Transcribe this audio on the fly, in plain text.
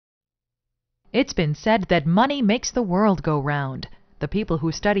It's been said that money makes the world go round. The people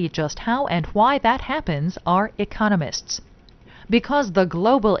who study just how and why that happens are economists. Because the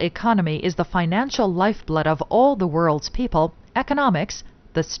global economy is the financial lifeblood of all the world's people, economics,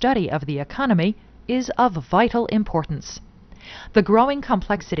 the study of the economy, is of vital importance. The growing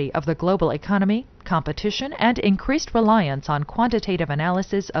complexity of the global economy, competition, and increased reliance on quantitative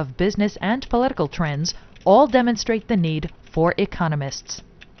analysis of business and political trends all demonstrate the need for economists.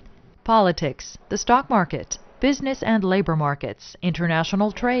 Politics, the stock market, business and labor markets,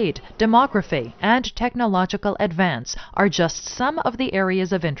 international trade, demography, and technological advance are just some of the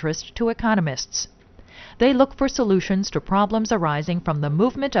areas of interest to economists. They look for solutions to problems arising from the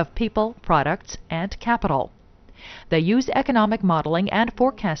movement of people, products, and capital. They use economic modeling and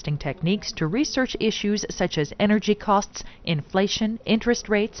forecasting techniques to research issues such as energy costs, inflation, interest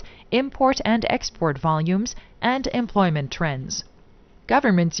rates, import and export volumes, and employment trends.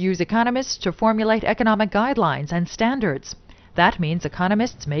 Governments use economists to formulate economic guidelines and standards. That means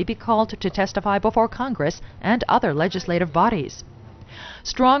economists may be called to testify before Congress and other legislative bodies.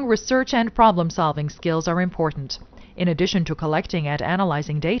 Strong research and problem-solving skills are important. In addition to collecting and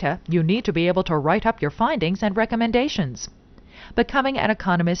analyzing data, you need to be able to write up your findings and recommendations. Becoming an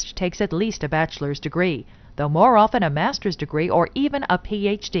economist takes at least a bachelor's degree, though more often a master's degree or even a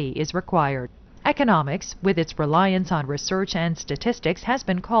PhD is required. Economics, with its reliance on research and statistics, has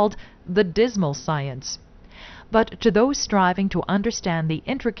been called the dismal science. But to those striving to understand the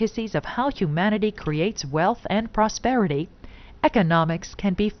intricacies of how humanity creates wealth and prosperity, economics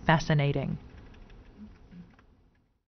can be fascinating.